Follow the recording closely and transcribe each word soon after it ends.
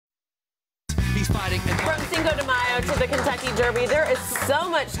he's fighting. From Cinco de Mayo to the Kentucky Derby, there is so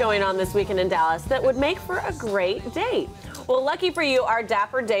much going on this weekend in Dallas that would make for a great date. Well, lucky for you, our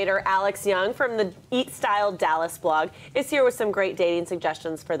dapper dater, Alex Young from the Eat Style Dallas blog, is here with some great dating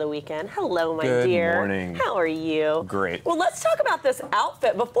suggestions for the weekend. Hello, my dear. Good morning. How are you? Great. Well, let's talk about this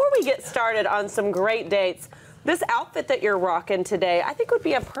outfit. Before we get started on some great dates, this outfit that you're rocking today, I think would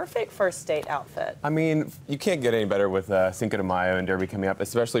be a perfect first date outfit. I mean, you can't get any better with Cinco de Mayo and Derby coming up,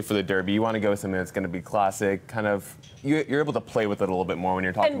 especially for the Derby. You want to go with something that's going to be classic, kind of, you're able to play with it a little bit more when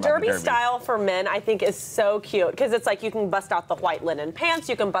you're talking about the Derby. And Derby style for men, I think, is so cute, because it's like you can bust out the white linen pants,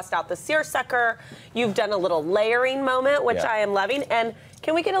 you can bust out the seersucker, you've done a little layering moment, which I am loving, and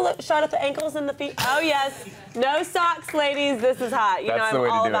can we get a shot at the ankles and the feet? Oh, yes. No socks, ladies. This is hot. You know,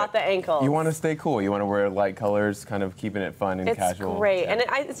 I'm all about the ankles. You want to stay cool. You want to wear light colors, kind of keeping it fun and casual. It's great. And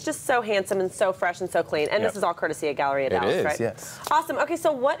it's just so handsome and so fresh and so clean. And this is all courtesy of Galleria Dallas, right? Yes. Awesome. Okay,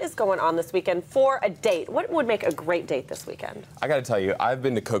 so what is going on this weekend for a date? What would make a great date this weekend? I got to tell you, I've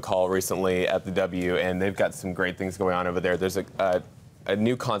been to Cook Hall recently at the W, and they've got some great things going on over there. There's a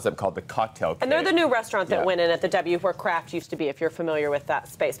new concept called the Cocktail Kit. And they're the new restaurant that went in at the W where Kraft used to be, if you're familiar with that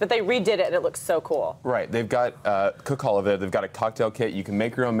space. But they redid it, and it looks so cool. Right. They've got Cook Hall over there. They've got a cocktail kit. You can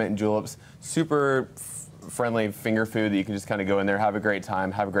make your own mint juleps. Super friendly finger food that you can just kind of go in there, have a great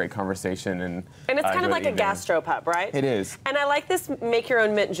time, have a great conversation. And it's kind of like a gastropub, right? It is. And I like this make your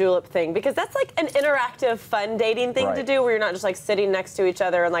own mint julep thing, because that's like an interactive, fun dating thing to do where you're not just like sitting next to each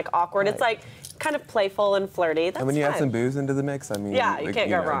other and like awkward. It's like kind of playful and flirty. That's and when you fun. add some booze into the mix, I mean, you can't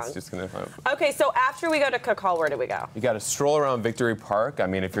go wrong. It's just gonna fun. Okay, so after we go to Cook Hall, where do we go? You got to stroll around Victory Park. I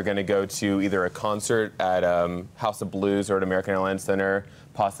mean, if you're going to go to either a concert at House of Blues or at American Airlines Center,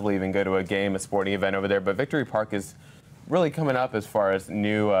 possibly even go to a game, a sporting event over there. But Victory Park is really coming up as far as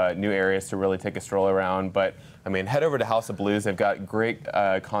new areas to really take a stroll around. But I mean, head over to House of Blues. They've got great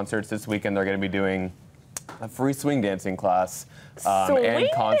concerts this weekend. They're going to be doing a free swing dancing class and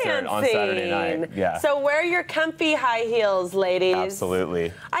concert on Saturday night. Yeah. So wear your comfy high heels, ladies.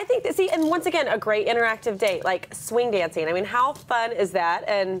 Absolutely. I think that, and once again, a great interactive date, like swing dancing. I mean, how fun is that?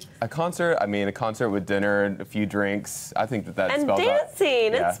 And a concert with dinner and a few drinks. I think that spells out. And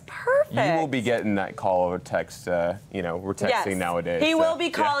dancing, it's perfect. You will be getting that call or text. You know, we're texting nowadays. He will be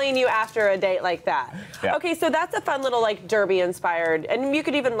calling you after a date like that. Yeah. Okay, so that's a fun little like Derby inspired, and you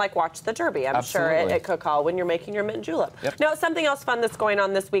could even like watch the Derby, I'm sure, at Cook Hall when you're making your mint julep. Yep. Now, something else fun that's going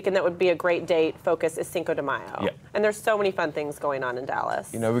on this weekend that would be a great date focus is Cinco de Mayo. Yep. And there's so many fun things going on in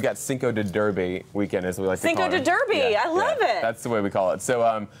Dallas. You know, we got Cinco de Derby weekend, as we like to call it. Cinco de Derby, I love it. That's the way we call it.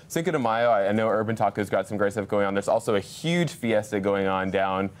 So Cinco de Mayo, I know Urban Taco's got some great stuff going on. There's also a huge fiesta going on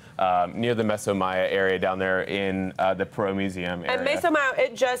down near the Meso Maya area down there in the Pro Museum area. And Meso Maya,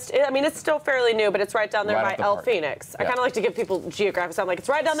 it's still fairly new, but it's right down there by El Phoenix. I kind of like to give people geographic stuff. Like, it's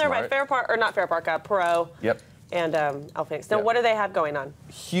right down there by Fair Park, or not Fair Park, Pro. Yep. And El Phoenix. Now, what do they have going on?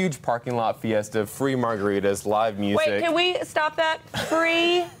 Huge parking lot fiesta, free margaritas, live music. Wait, can we stop that?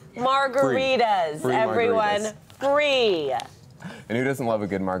 Free margaritas, free everyone. Margaritas. Free. And who doesn't love a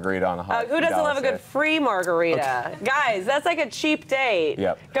good margarita on a hot Who doesn't love a good free margarita? Okay. Guys, that's like a cheap date.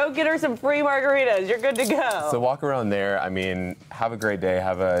 Yep. Go get her some free margaritas. You're good to go. So walk around there. I mean, have a great day.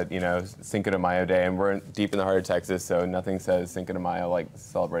 Have a, Cinco de Mayo day. And we're deep in the heart of Texas, so nothing says Cinco de Mayo like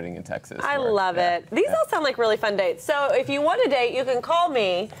celebrating in Texas. I love it. These all sound like really fun dates. So if you want a date, you can call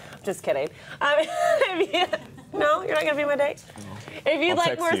me. Just kidding. No, you're not going to be my date? If you'd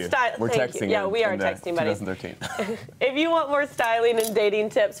like more style, we're texting. Yeah, we are texting, buddy. 2013. If you want more styling and dating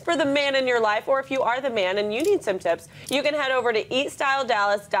tips for the man in your life, or if you are the man and you need some tips, you can head over to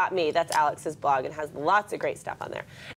eatstyledallas.me. That's Alex's blog, and has lots of great stuff on there.